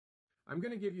I'm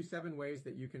going to give you 7 ways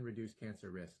that you can reduce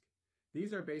cancer risk.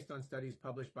 These are based on studies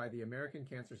published by the American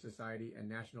Cancer Society and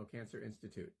National Cancer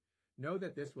Institute. Know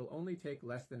that this will only take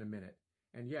less than a minute.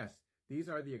 And yes, these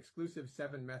are the exclusive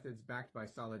 7 methods backed by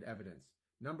solid evidence.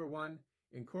 Number 1,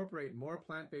 incorporate more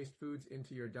plant-based foods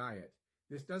into your diet.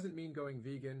 This doesn't mean going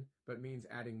vegan, but means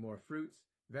adding more fruits,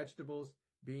 vegetables,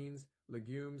 beans,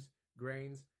 legumes,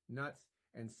 grains, nuts,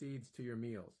 and seeds to your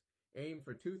meals. Aim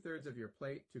for 2/3 of your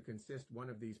plate to consist one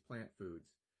of these plant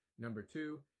foods. Number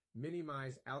 2,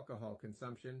 minimize alcohol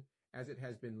consumption, as it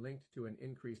has been linked to an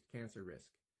increased cancer risk.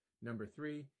 Number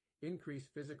 3, increase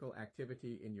physical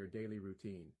activity in your daily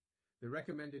routine. The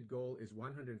recommended goal is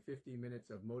 150 minutes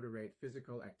of moderate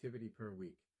physical activity per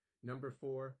week. Number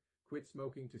 4, quit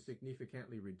smoking to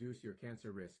significantly reduce your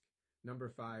cancer risk. Number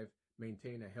 5,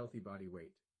 maintain a healthy body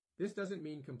weight. This doesn't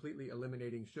mean completely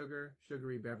eliminating sugar,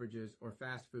 sugary beverages, or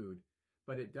fast food,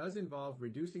 but it does involve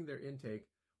reducing their intake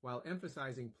while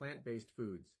emphasizing plant-based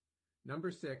foods.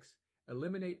 Number 6,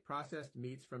 eliminate processed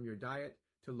meats from your diet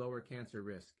to lower cancer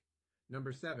risk.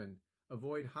 Number 7,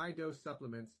 avoid high-dose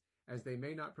supplements as they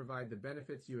may not provide the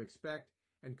benefits you expect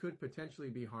and could potentially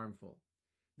be harmful.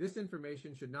 This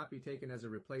information should not be taken as a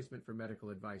replacement for medical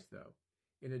advice, though.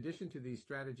 In addition to these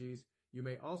strategies, you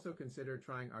may also consider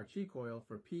trying our cheek oil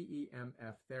for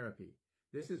PEMF therapy.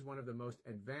 This is one of the most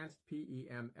advanced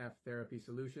PEMF therapy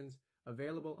solutions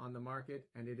available on the market,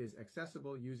 and it is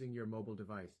accessible using your mobile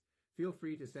device. Feel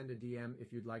free to send a DM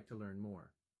if you'd like to learn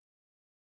more.